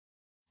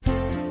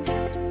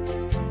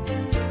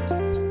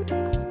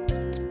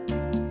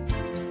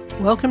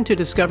Welcome to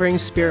Discovering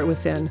Spirit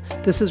Within.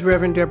 This is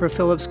Reverend Deborah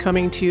Phillips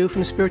coming to you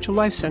from Spiritual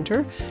Life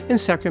Center in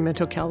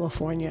Sacramento,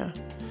 California.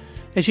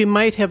 As you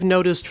might have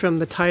noticed from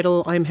the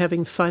title, I'm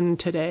having fun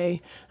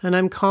today, and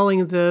I'm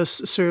calling this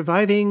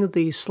Surviving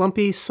the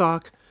Slumpy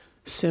Sock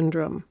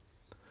Syndrome.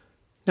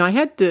 Now, I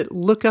had to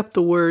look up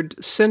the word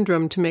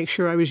syndrome to make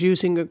sure I was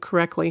using it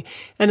correctly,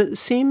 and it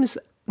seems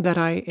that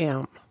I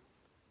am.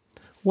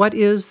 What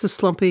is the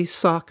slumpy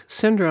sock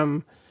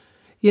syndrome?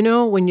 You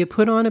know, when you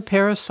put on a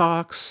pair of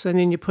socks and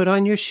then you put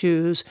on your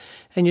shoes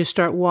and you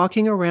start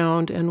walking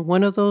around and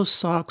one of those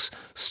socks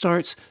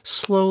starts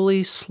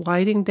slowly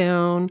sliding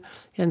down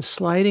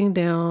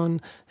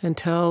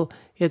until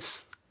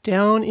it's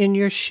down in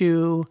your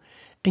shoe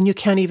and you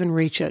can't even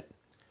reach it.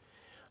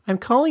 I'm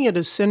calling it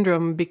a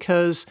syndrome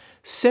because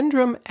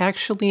syndrome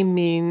actually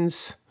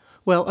means,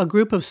 well, a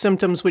group of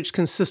symptoms which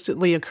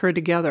consistently occur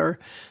together.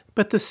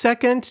 But the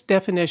second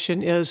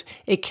definition is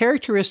a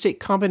characteristic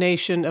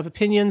combination of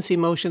opinions,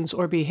 emotions,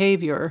 or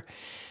behavior.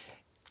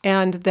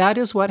 And that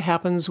is what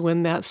happens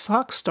when that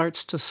sock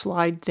starts to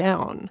slide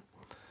down.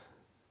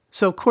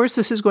 So, of course,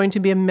 this is going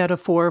to be a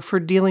metaphor for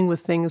dealing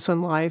with things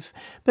in life.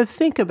 But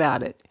think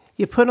about it.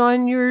 You put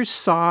on your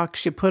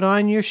socks, you put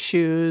on your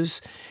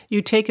shoes,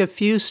 you take a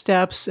few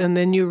steps, and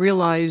then you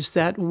realize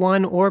that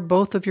one or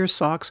both of your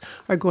socks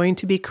are going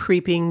to be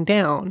creeping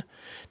down.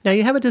 Now,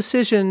 you have a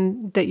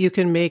decision that you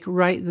can make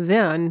right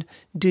then.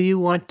 Do you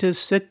want to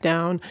sit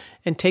down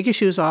and take your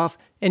shoes off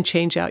and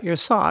change out your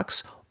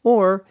socks?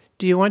 Or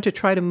do you want to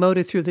try to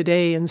motor through the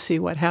day and see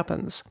what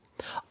happens?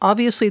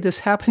 Obviously, this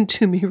happened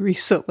to me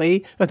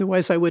recently.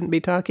 Otherwise, I wouldn't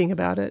be talking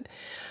about it.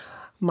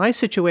 My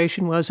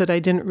situation was that I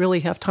didn't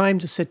really have time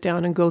to sit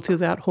down and go through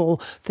that whole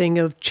thing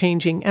of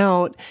changing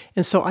out.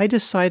 And so I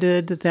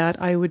decided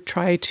that I would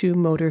try to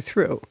motor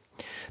through.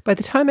 By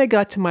the time I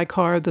got to my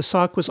car, the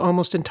sock was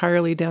almost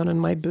entirely down in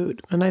my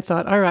boot. And I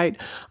thought, all right,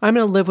 I'm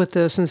going to live with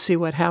this and see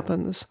what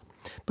happens.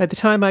 By the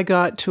time I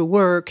got to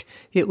work,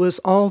 it was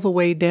all the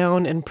way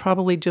down and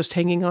probably just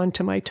hanging on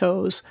to my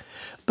toes.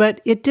 But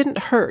it didn't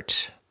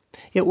hurt.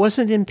 It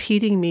wasn't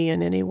impeding me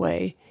in any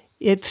way.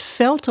 It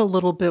felt a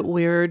little bit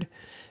weird,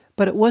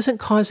 but it wasn't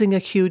causing a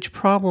huge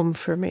problem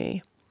for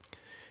me.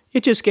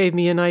 It just gave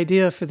me an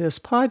idea for this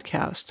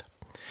podcast.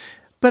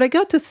 But I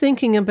got to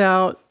thinking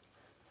about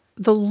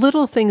the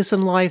little things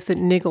in life that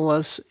niggle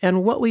us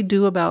and what we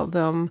do about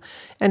them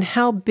and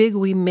how big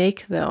we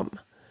make them.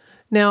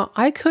 Now,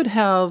 I could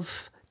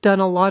have done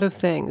a lot of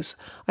things.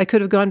 I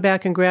could have gone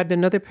back and grabbed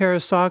another pair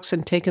of socks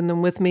and taken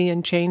them with me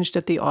and changed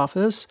at the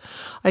office.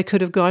 I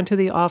could have gone to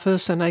the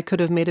office and I could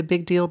have made a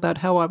big deal about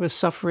how I was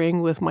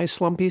suffering with my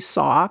slumpy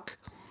sock.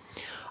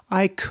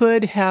 I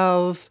could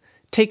have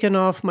taken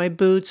off my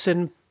boots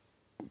and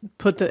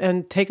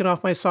taken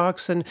off my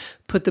socks and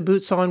put the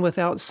boots on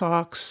without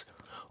socks.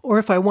 Or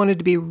if I wanted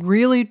to be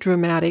really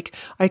dramatic,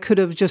 I could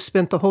have just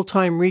spent the whole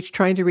time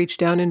trying to reach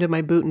down into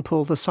my boot and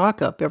pull the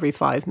sock up every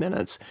 5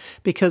 minutes.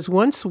 Because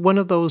once one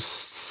of those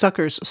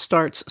suckers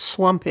starts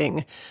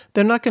slumping,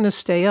 they're not going to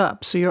stay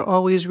up. So you're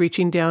always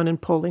reaching down and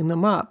pulling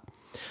them up.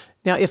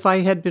 Now, if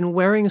I had been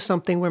wearing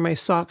something where my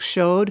socks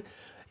showed,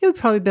 it would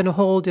probably have been a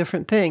whole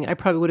different thing. I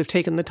probably would have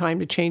taken the time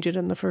to change it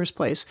in the first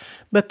place.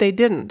 But they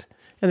didn't.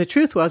 And the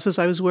truth was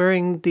I was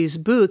wearing these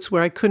boots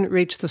where I couldn't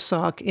reach the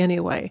sock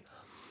anyway.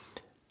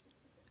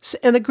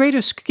 In the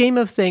greater scheme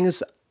of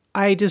things,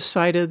 I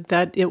decided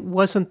that it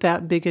wasn't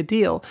that big a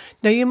deal.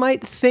 Now, you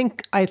might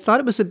think I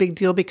thought it was a big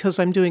deal because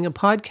I'm doing a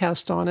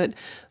podcast on it,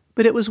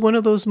 but it was one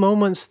of those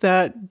moments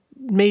that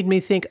made me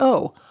think,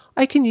 oh,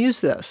 I can use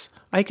this.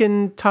 I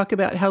can talk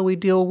about how we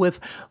deal with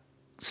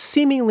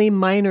seemingly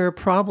minor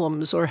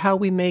problems or how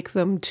we make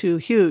them too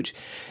huge.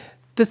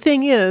 The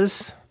thing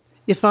is,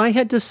 if I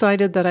had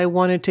decided that I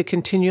wanted to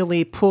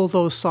continually pull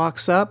those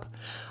socks up,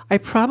 I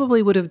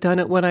probably would have done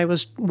it when I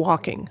was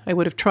walking. I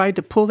would have tried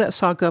to pull that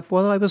sock up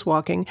while I was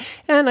walking,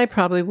 and I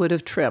probably would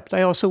have tripped.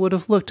 I also would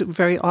have looked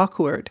very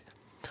awkward.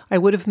 I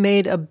would have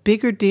made a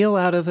bigger deal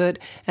out of it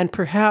and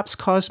perhaps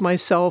caused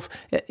myself,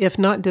 if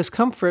not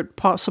discomfort,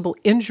 possible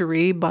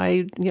injury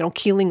by,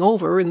 keeling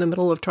over in the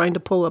middle of trying to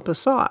pull up a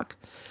sock.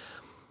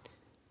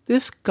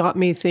 This got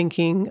me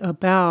thinking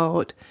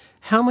about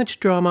how much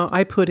drama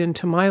I put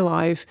into my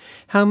life,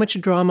 how much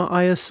drama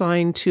I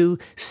assign to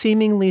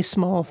seemingly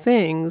small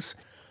things,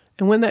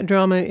 and when that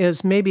drama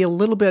is maybe a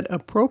little bit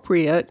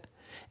appropriate,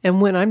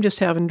 and when I'm just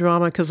having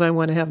drama because I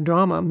want to have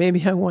drama,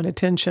 maybe I want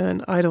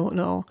attention, I don't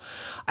know.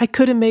 I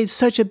could have made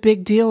such a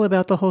big deal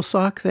about the whole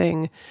sock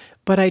thing,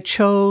 but I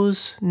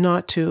chose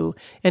not to.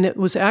 And it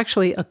was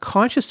actually a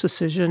conscious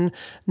decision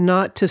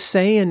not to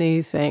say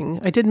anything.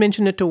 I did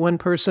mention it to one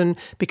person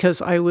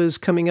because I was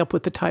coming up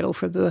with the title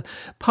for the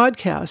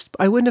podcast.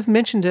 I wouldn't have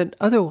mentioned it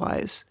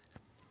otherwise.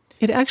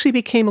 It actually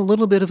became a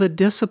little bit of a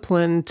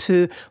discipline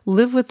to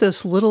live with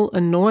this little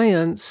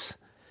annoyance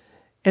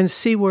and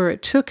see where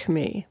it took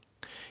me.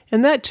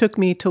 And that took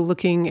me to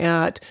looking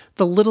at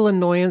the little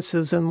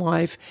annoyances in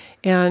life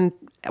and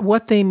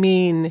what they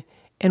mean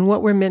and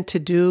what we're meant to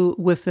do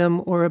with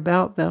them or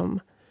about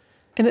them.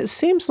 And it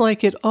seems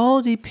like it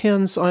all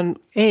depends on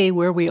A,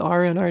 where we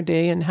are in our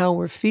day and how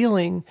we're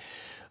feeling,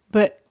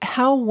 but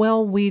how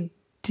well we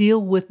deal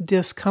with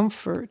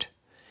discomfort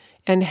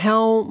and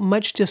how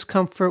much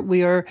discomfort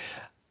we are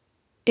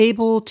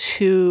able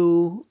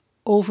to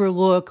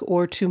overlook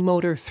or to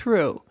motor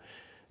through.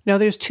 Now,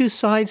 there's two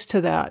sides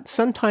to that.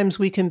 Sometimes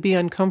we can be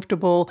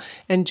uncomfortable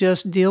and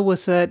just deal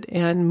with it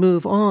and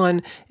move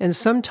on. And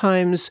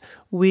sometimes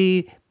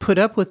we put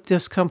up with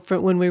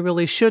discomfort when we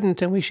really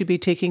shouldn't, and we should be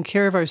taking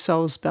care of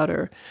ourselves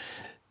better.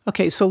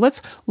 Okay, so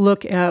let's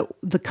look at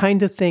the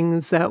kind of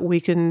things that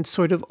we can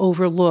sort of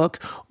overlook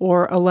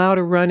or allow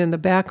to run in the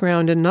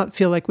background and not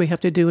feel like we have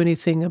to do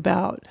anything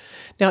about.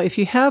 Now, if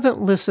you haven't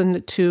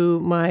listened to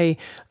my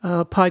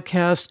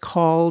podcast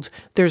called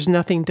There's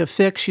Nothing to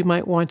Fix, you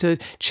might want to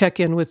check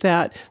in with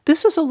that.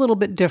 This is a little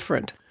bit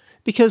different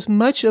because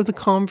much of the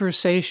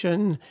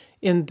conversation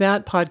in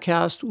that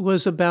podcast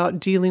was about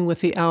dealing with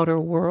the outer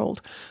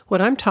world.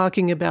 What I'm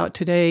talking about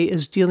today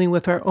is dealing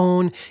with our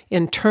own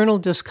internal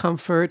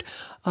discomfort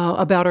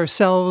about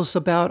ourselves,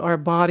 about our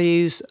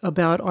bodies,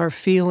 about our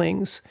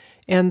feelings.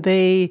 And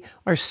they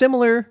are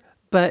similar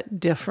but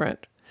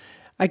different.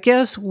 I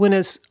guess when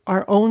it's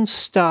our own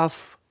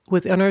stuff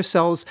within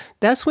ourselves,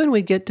 that's when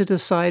we get to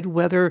decide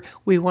whether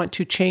we want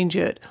to change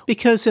it.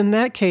 Because in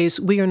that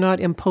case, we are not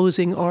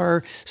imposing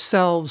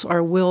ourselves,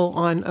 our will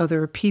on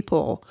other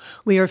people.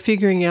 We are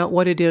figuring out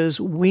what it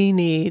is we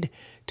need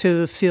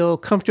to feel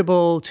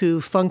comfortable, to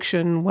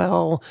function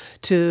well,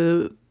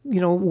 to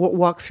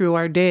walk through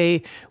our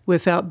day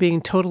without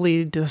being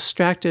totally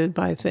distracted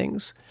by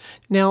things.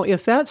 Now,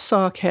 if that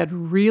sock had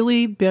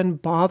really been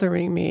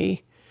bothering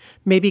me,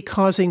 maybe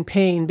causing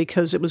pain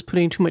because it was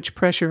putting too much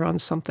pressure on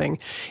something,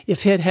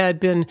 if it had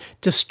been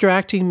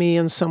distracting me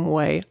in some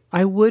way,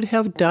 I would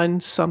have done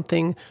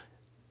something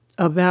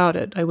about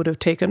it. I would have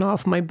taken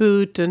off my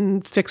boot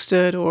and fixed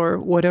it or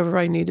whatever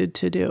I needed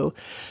to do.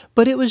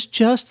 But it was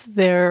just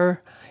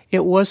there.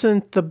 It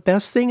wasn't the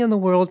best thing in the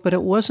world, but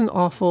it wasn't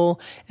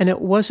awful, and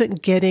it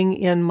wasn't getting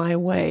in my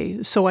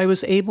way. So I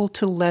was able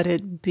to let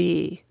it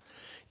be.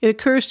 It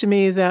occurs to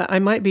me that I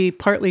might be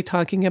partly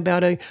talking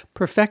about a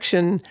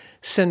perfection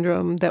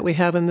syndrome that we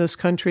have in this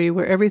country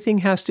where everything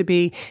has to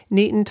be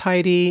neat and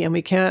tidy, and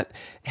we can't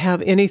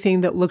have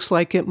anything that looks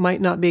like it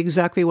might not be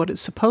exactly what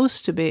it's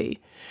supposed to be.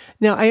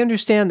 Now, I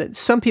understand that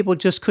some people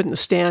just couldn't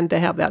stand to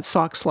have that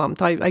sock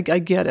slumped. I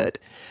get it.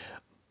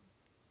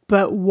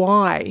 But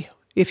why?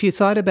 If you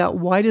thought about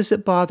why does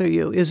it bother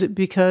you, is it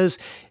because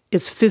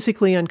it's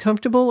physically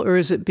uncomfortable or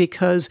is it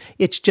because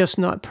it's just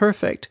not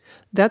perfect?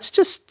 That's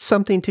just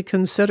something to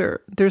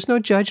consider. There's no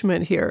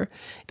judgment here.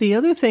 The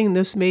other thing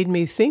this made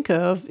me think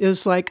of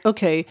is like,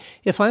 okay,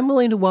 if I'm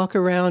willing to walk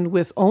around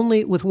with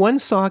one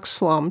sock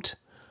slumped,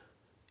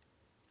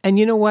 and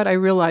you know what? I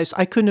realized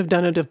I couldn't have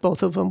done it if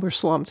both of them were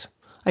slumped.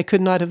 I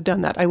could not have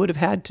done that. I would have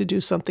had to do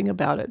something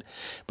about it.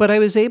 But I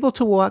was able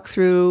to walk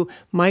through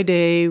my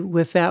day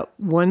with that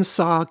one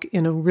sock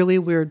in a really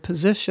weird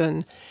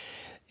position.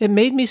 It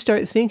made me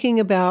start thinking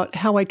about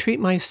how I treat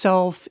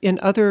myself in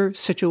other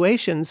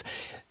situations,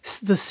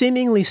 the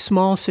seemingly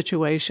small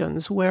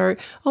situations where,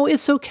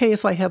 it's okay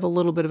if I have a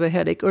little bit of a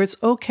headache, or it's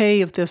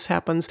okay if this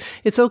happens.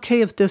 It's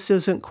okay if this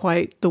isn't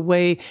quite the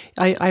way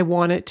I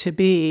want it to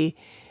be.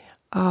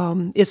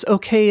 It's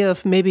okay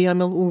if maybe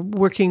I'm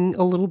working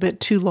a little bit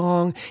too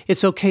long.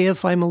 It's okay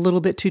if I'm a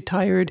little bit too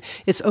tired.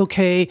 It's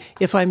okay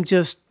if I'm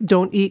just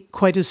don't eat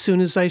quite as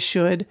soon as I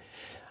should.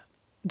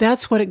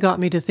 That's what it got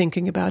me to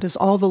thinking about, is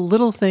all the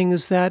little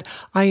things that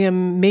I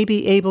am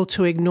maybe able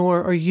to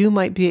ignore or you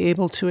might be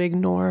able to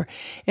ignore.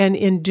 And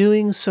in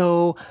doing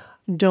so,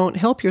 don't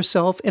help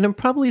yourself, and in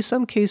probably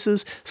some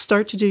cases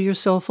start to do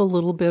yourself a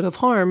little bit of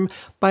harm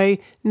by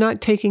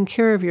not taking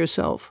care of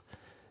yourself.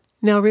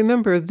 Now,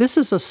 remember, this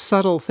is a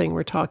subtle thing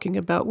we're talking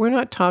about. We're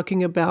not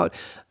talking about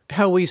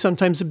how we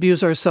sometimes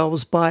abuse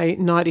ourselves by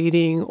not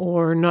eating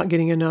or not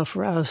getting enough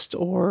rest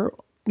or,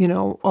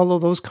 all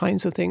of those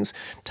kinds of things.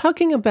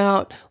 Talking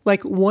about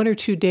like 1 or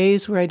 2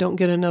 days where I don't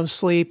get enough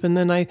sleep, and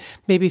then I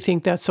maybe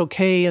think that's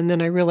okay, and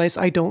then I realize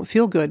I don't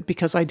feel good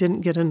because I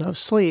didn't get enough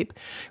sleep.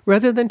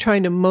 Rather than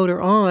trying to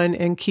motor on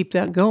and keep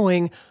that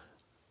going,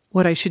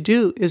 what I should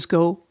do is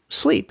go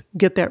sleep,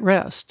 get that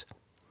rest.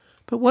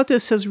 But what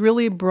this has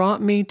really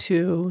brought me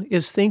to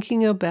is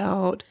thinking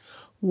about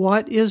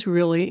what is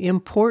really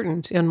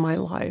important in my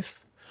life.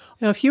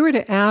 Now, if you were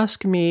to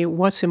ask me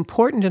what's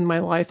important in my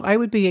life, I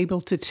would be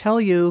able to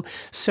tell you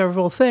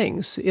several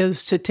things,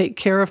 is to take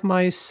care of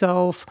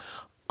myself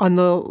on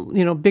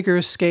the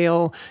bigger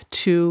scale,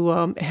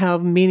 to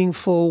have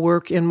meaningful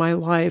work in my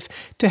life,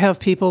 to have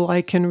people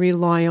I can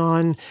rely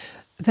on,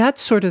 that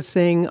sort of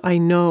thing I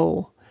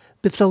know.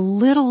 But the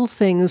little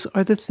things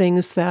are the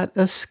things that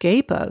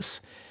escape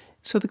us.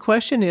 So the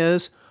question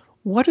is,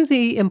 what are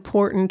the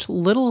important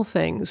little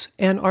things,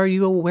 and are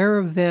you aware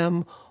of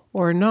them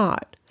or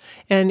not?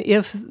 And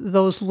if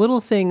those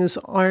little things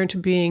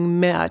aren't being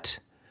met,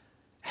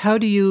 how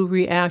do you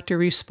react or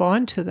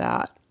respond to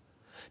that?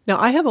 Now,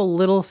 I have a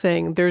little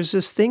thing. There's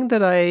this thing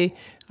that I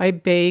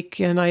bake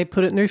and I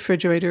put it in the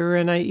refrigerator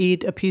and I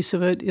eat a piece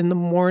of it in the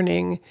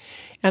morning.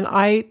 And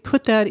I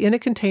put that in a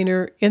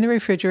container in the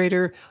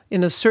refrigerator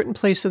in a certain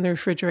place in the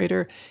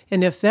refrigerator.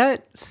 And if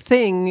that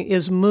thing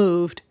is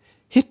moved,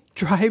 it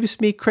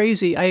drives me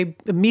crazy. I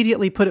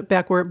immediately put it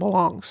back where it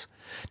belongs.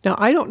 Now,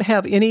 I don't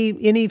have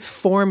any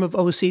form of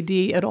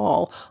OCD at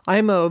all.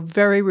 I'm a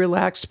very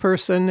relaxed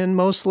person, and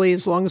mostly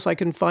as long as I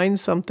can find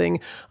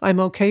something, I'm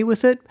okay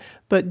with it,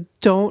 but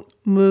don't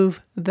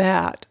move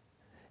that.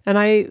 And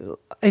I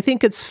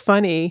think it's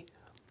funny,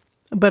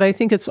 but I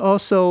think it's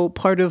also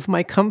part of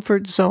my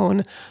comfort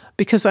zone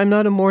because I'm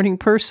not a morning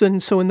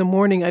person. So in the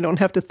morning, I don't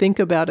have to think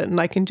about it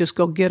and I can just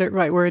go get it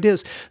right where it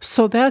is.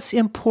 So that's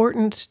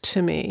important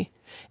to me.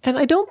 And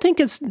I don't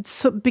think it's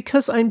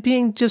because I'm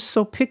being just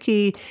so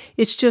picky.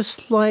 It's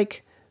just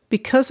like,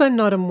 because I'm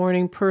not a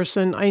morning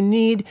person, I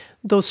need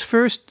those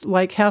first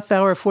like half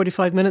hour,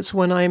 45 minutes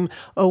when I'm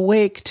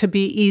awake to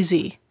be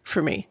easy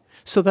for me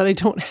so that I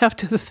don't have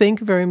to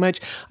think very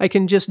much. I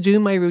can just do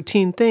my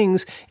routine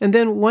things. And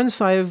then once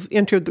I've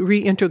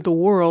re-entered the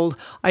world,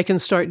 I can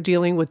start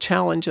dealing with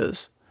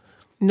challenges.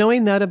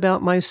 Knowing that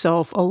about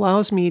myself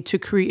allows me to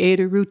create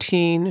a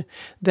routine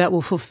that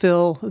will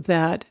fulfill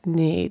that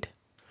need.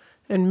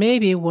 And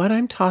maybe what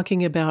I'm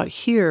talking about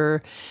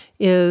here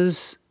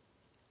is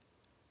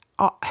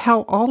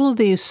how all of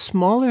these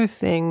smaller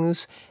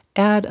things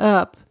add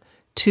up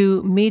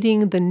to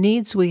meeting the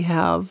needs we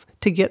have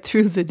to get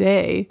through the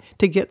day,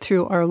 to get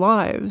through our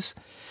lives.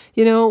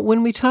 You know,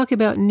 when we talk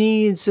about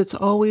needs, it's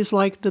always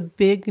like the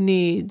big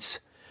needs.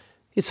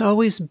 It's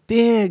always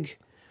big,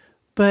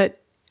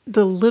 but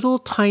the little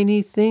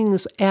tiny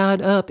things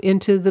add up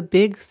into the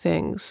big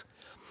things.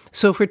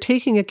 So if we're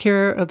taking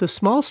care of the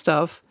small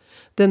stuff,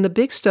 then the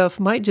big stuff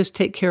might just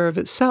take care of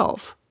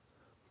itself.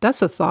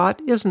 That's a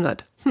thought, isn't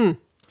it?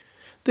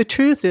 The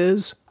truth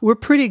is, we're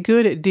pretty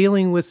good at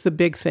dealing with the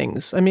big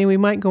things. I mean, we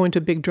might go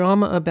into big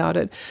drama about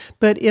it,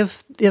 but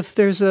if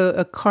there's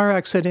a car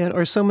accident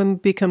or someone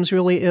becomes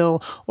really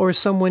ill or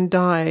someone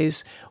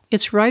dies,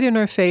 it's right in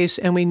our face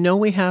and we know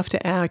we have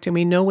to act and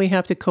we know we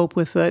have to cope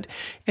with it,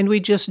 and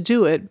we just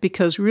do it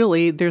because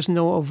really there's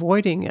no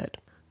avoiding it.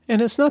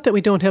 And it's not that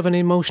we don't have an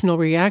emotional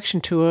reaction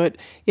to it,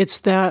 it's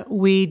that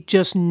we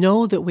just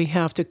know that we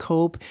have to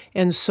cope,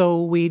 and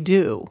so we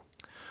do.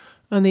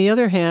 On the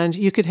other hand,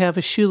 you could have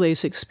a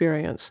shoelace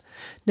experience.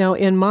 Now,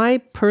 in my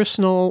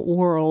personal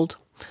world,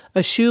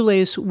 a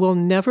shoelace will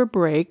never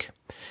break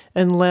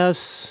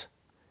unless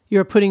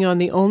you're putting on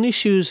the only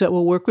shoes that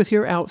will work with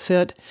your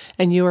outfit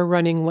and you are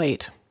running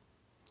late.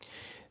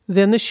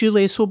 Then the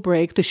shoelace will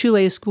break. The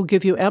shoelace will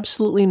give you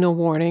absolutely no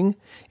warning,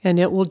 and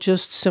it will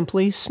just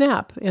simply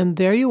snap. And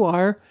there you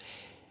are.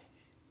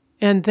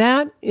 And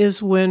that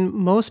is when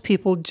most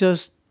people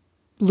just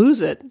lose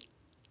it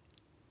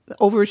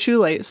over a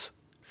shoelace.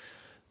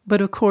 But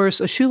of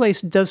course, a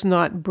shoelace does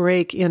not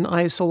break in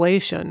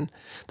isolation.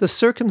 The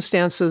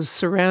circumstances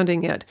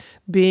surrounding it,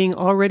 being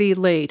already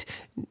late,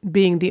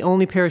 being the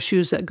only pair of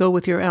shoes that go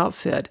with your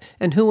outfit,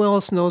 and who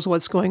else knows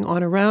what's going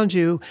on around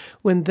you,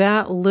 when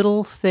that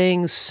little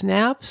thing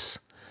snaps,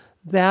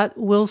 that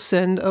will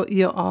send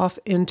you off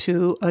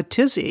into a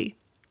tizzy.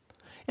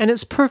 And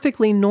it's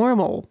perfectly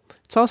normal.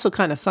 It's also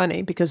kind of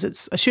funny because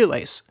it's a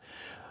shoelace.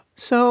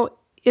 So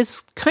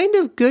it's kind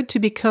of good to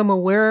become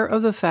aware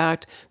of the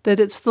fact that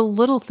it's the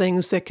little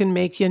things that can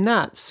make you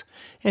nuts.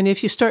 And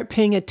if you start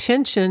paying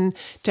attention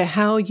to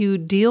how you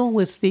deal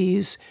with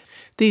these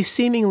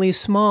seemingly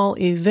small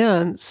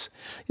events,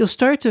 you'll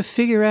start to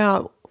figure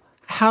out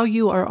how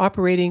you are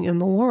operating in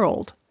the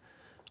world.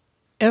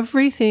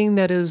 Everything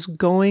that is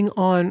going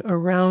on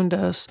around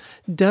us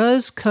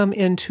does come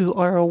into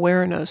our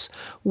awareness.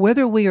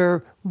 Whether we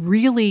are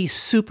really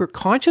super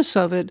conscious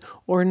of it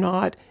or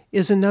not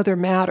is another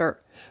matter.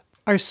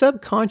 Our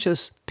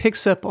subconscious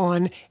picks up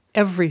on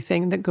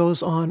everything that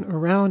goes on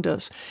around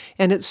us,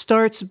 and it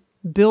starts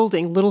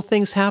building. Little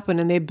things happen,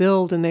 and they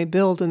build, and they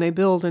build, and they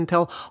build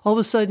until all of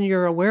a sudden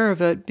you're aware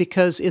of it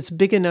because it's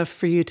big enough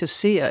for you to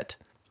see it.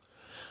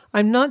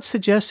 I'm not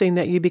suggesting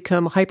that you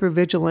become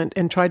hypervigilant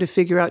and try to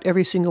figure out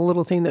every single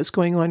little thing that's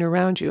going on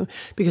around you,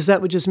 because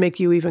that would just make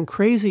you even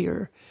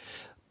crazier.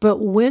 But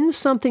when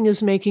something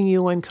is making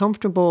you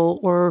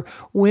uncomfortable, or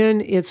when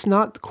it's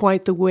not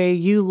quite the way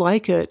you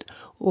like it,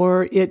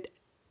 or it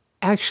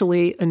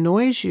actually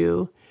annoys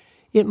you,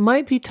 it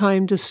might be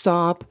time to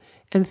stop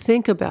and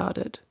think about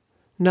it.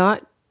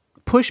 Not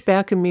push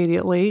back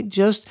immediately,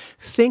 just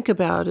think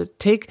about it.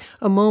 Take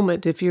a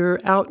moment. If you're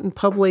out in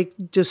public,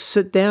 just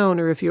sit down,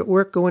 or if you're at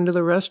work, go into the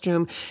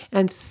restroom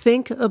and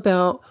think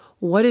about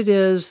what it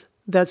is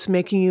that's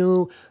making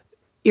you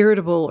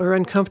irritable or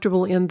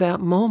uncomfortable in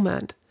that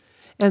moment.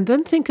 And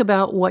then think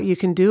about what you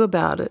can do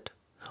about it,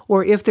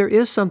 or if there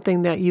is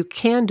something that you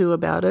can do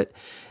about it,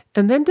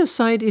 and then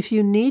decide if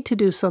you need to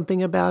do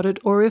something about it,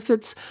 or if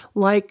it's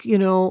like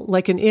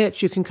an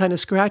itch, you can kind of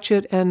scratch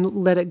it and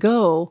let it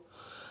go,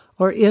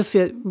 or if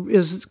it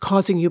is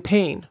causing you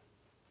pain.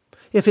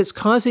 If it's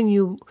causing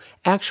you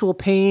actual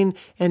pain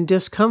and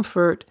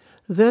discomfort,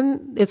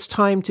 then it's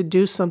time to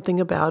do something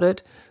about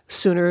it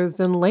sooner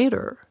than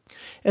later.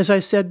 As I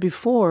said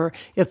before,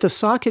 if the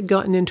sock had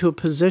gotten into a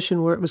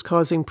position where it was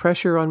causing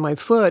pressure on my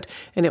foot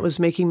and it was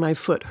making my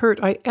foot hurt,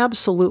 I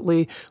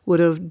absolutely would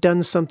have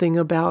done something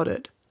about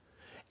it.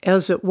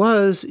 As it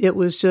was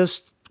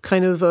just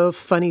kind of a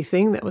funny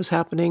thing that was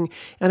happening,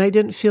 and I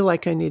didn't feel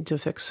like I needed to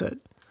fix it.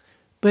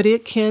 But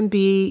it can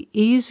be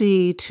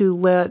easy to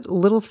let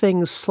little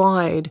things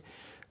slide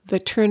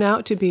that turn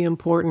out to be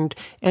important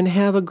and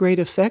have a great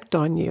effect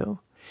on you.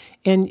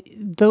 And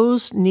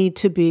those need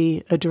to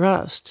be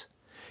addressed.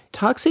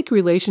 Toxic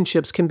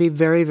relationships can be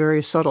very,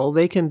 very subtle.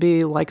 They can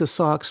be like a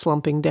sock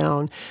slumping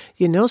down.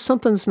 You know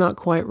something's not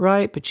quite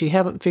right, but you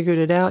haven't figured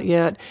it out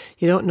yet.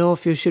 You don't know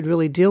if you should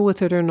really deal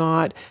with it or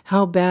not.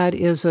 How bad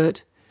is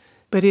it?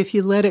 But if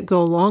you let it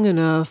go long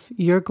enough,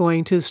 you're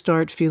going to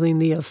start feeling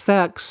the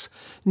effects,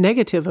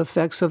 negative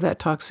effects of that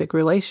toxic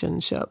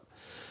relationship.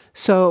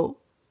 So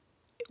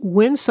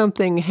when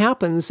something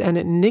happens and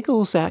it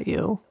niggles at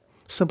you,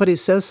 somebody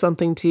says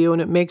something to you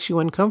and it makes you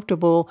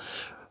uncomfortable,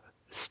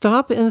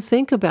 stop and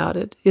think about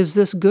it. Is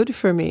this good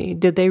for me?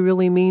 Did they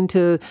really mean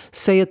to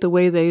say it the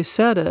way they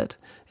said it?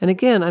 And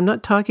again, I'm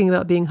not talking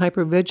about being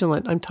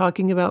hypervigilant. I'm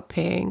talking about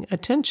paying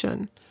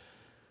attention.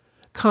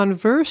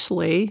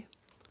 Conversely,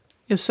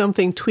 if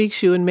something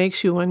tweaks you and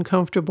makes you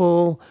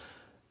uncomfortable,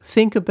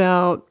 think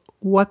about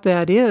what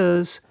that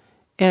is.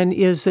 And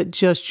is it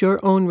just your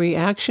own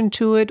reaction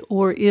to it,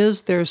 or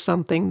is there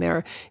something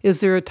there? Is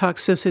there a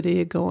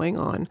toxicity going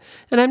on?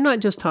 And I'm not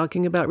just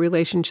talking about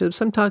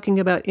relationships. I'm talking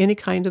about any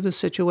kind of a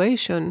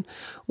situation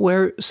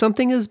where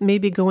something is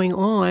maybe going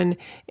on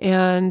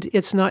and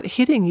it's not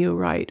hitting you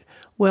right.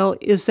 Well,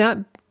 is that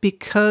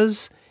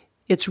because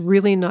it's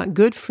really not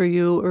good for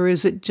you, or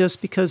is it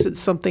just because it's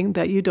something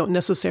that you don't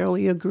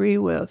necessarily agree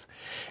with?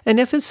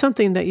 And if it's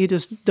something that you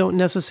just don't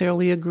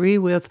necessarily agree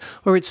with,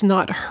 or it's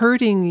not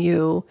hurting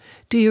you,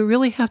 do you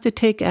really have to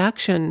take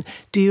action?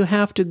 Do you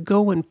have to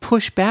go and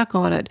push back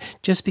on it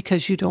just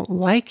because you don't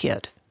like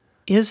it?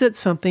 Is it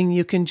something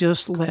you can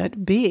just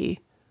let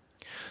be?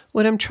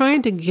 What I'm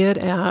trying to get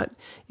at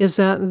is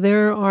that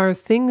there are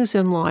things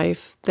in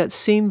life that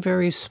seem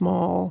very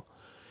small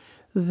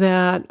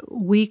that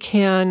we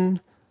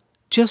can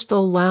just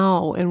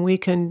allow, and we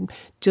can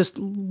just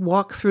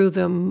walk through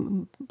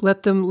them,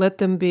 let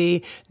them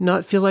be,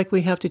 not feel like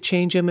we have to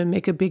change them and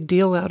make a big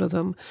deal out of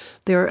them.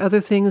 There are other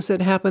things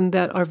that happen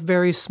that are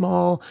very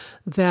small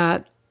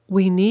that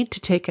we need to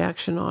take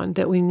action on,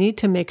 that we need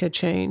to make a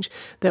change,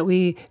 that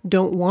we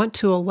don't want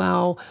to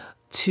allow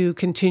to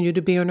continue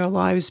to be in our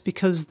lives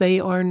because they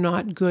are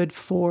not good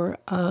for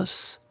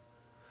us.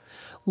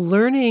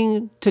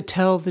 Learning to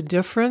tell the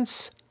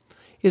difference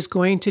is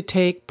going to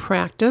take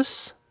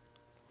practice.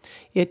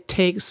 It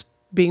takes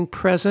being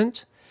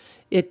present.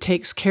 It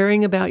takes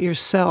caring about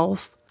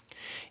yourself.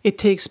 It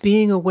takes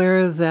being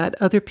aware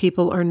that other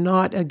people are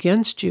not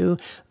against you.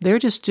 They're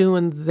just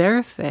doing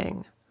their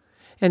thing.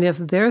 And if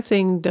their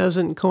thing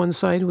doesn't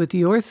coincide with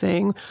your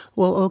thing,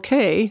 well,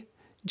 okay,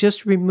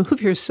 just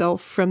remove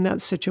yourself from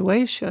that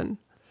situation.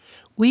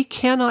 We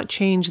cannot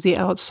change the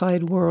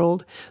outside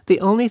world. The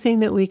only thing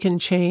that we can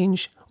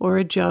change or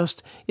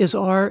adjust is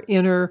our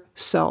inner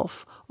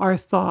self. Our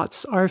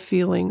thoughts, our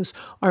feelings,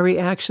 our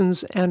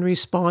reactions and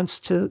response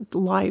to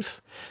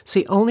life. It's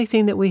the only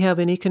thing that we have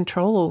any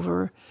control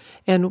over.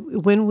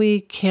 And when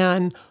we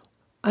can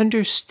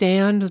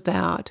understand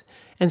that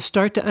and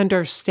start to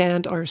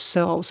understand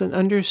ourselves and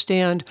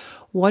understand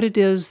what it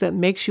is that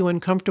makes you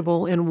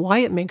uncomfortable and why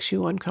it makes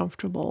you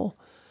uncomfortable,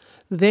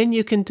 then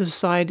you can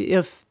decide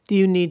if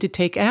you need to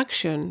take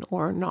action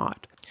or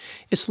not.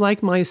 It's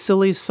like my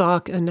silly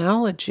sock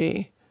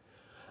analogy.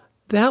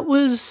 That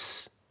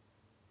was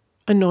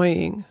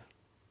annoying,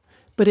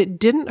 but it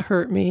didn't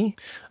hurt me.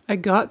 I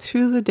got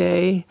through the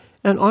day,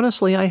 and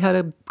honestly, I had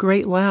a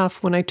great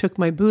laugh when I took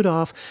my boot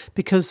off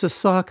because the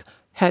sock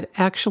had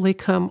actually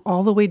come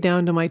all the way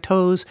down to my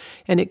toes,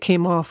 and it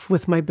came off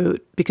with my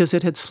boot because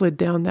it had slid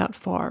down that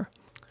far.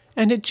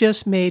 And it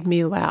just made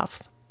me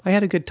laugh. I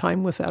had a good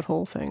time with that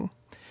whole thing.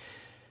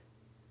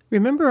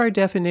 Remember our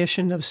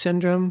definition of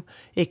syndrome,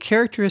 a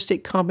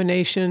characteristic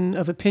combination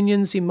of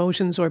opinions,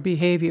 emotions, or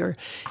behavior.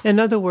 In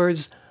other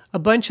words, a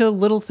bunch of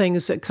little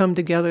things that come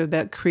together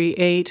that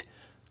create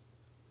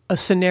a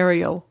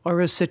scenario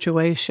or a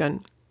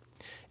situation.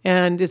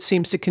 And it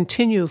seems to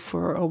continue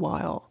for a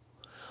while.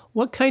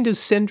 What kind of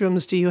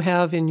syndromes do you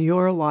have in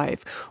your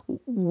life?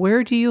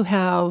 Where do you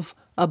have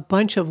a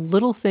bunch of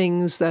little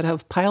things that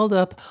have piled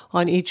up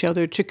on each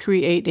other to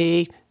create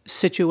a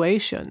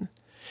situation?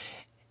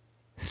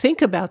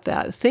 Think about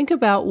that. Think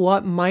about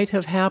what might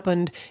have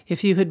happened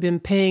if you had been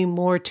paying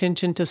more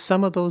attention to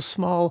some of those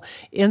small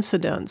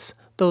incidents,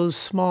 those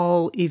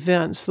small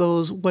events,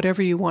 those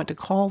whatever you want to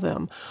call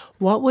them.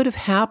 What would have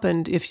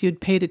happened if you'd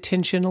paid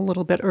attention a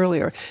little bit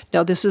earlier?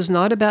 Now, this is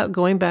not about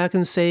going back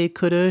and say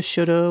coulda,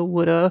 shoulda,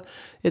 woulda.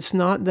 It's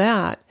not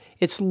that.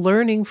 It's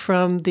learning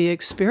from the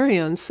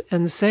experience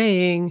and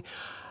saying,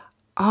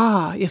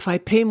 if I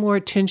pay more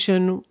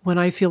attention when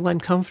I feel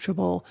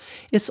uncomfortable,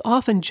 it's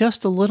often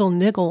just a little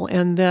niggle.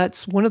 And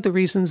that's one of the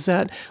reasons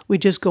that we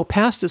just go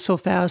past it so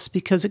fast,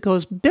 because it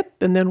goes bip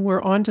and then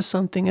we're on to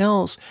something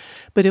else.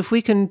 But if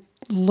we can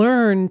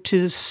learn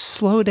to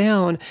slow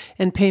down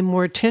and pay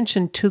more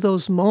attention to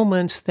those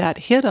moments that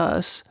hit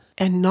us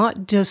and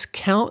not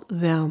discount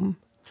them,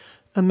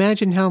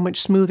 imagine how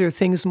much smoother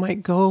things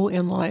might go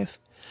in life.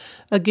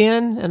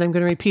 Again, and I'm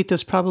going to repeat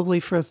this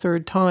probably for a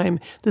third time,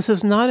 this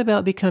is not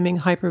about becoming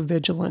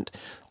hypervigilant.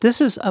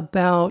 This is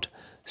about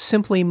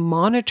simply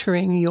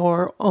monitoring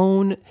your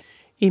own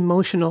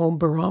emotional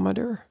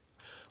barometer.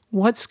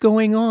 What's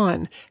going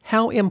on?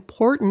 How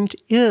important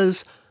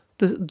is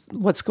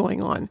what's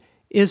going on?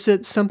 Is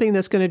it something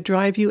that's going to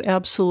drive you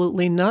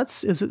absolutely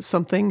nuts? Is it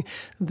something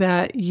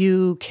that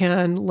you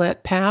can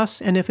let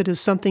pass? And if it is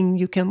something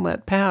you can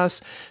let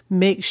pass,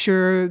 make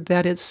sure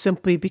that it's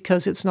simply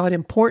because it's not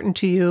important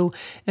to you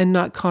and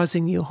not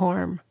causing you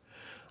harm.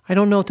 I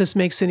don't know if this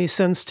makes any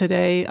sense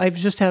today. I'm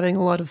just having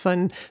a lot of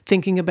fun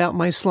thinking about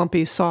my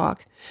slumpy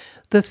sock.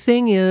 The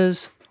thing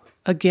is,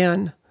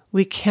 again,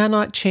 we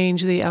cannot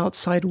change the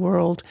outside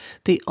world.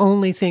 The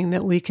only thing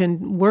that we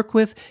can work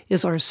with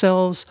is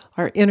ourselves,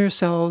 our inner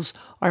selves,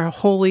 our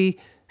holy,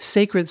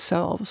 sacred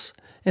selves.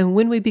 And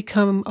when we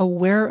become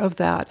aware of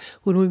that,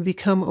 when we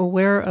become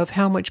aware of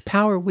how much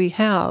power we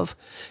have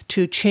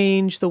to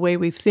change the way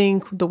we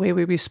think, the way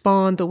we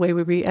respond, the way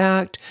we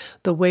react,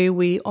 the way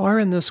we are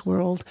in this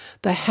world,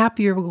 the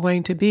happier we're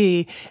going to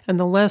be, and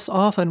the less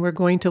often we're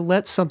going to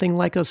let something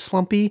like a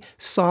slumpy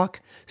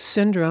sock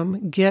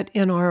syndrome get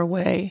in our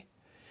way.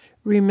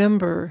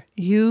 Remember,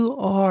 you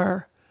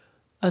are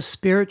a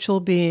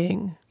spiritual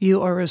being.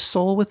 You are a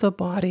soul with a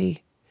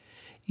body.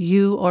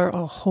 You are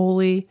a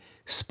holy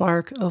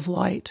spark of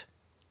light.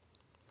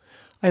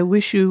 I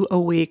wish you a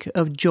week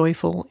of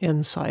joyful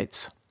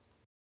insights.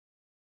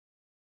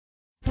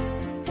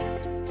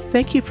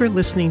 Thank you for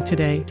listening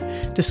today.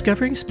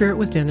 Discovering Spirit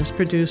Within is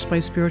produced by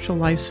Spiritual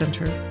Life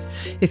Center.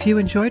 If you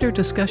enjoyed our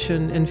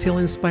discussion and feel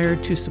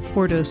inspired to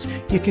support us,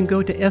 you can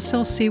go to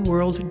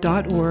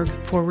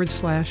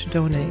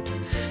slcworld.org/donate.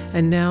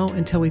 And now,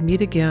 until we meet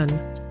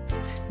again,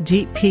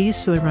 deep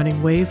peace of the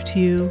running wave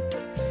to you,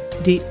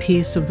 deep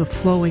peace of the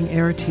flowing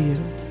air to you,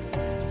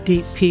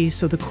 deep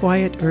peace of the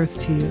quiet earth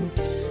to you,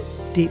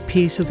 deep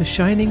peace of the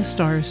shining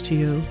stars to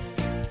you,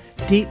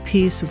 deep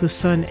peace of the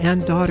son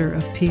and daughter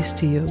of peace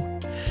to you,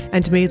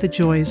 and may the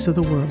joys of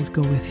the world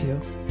go with you.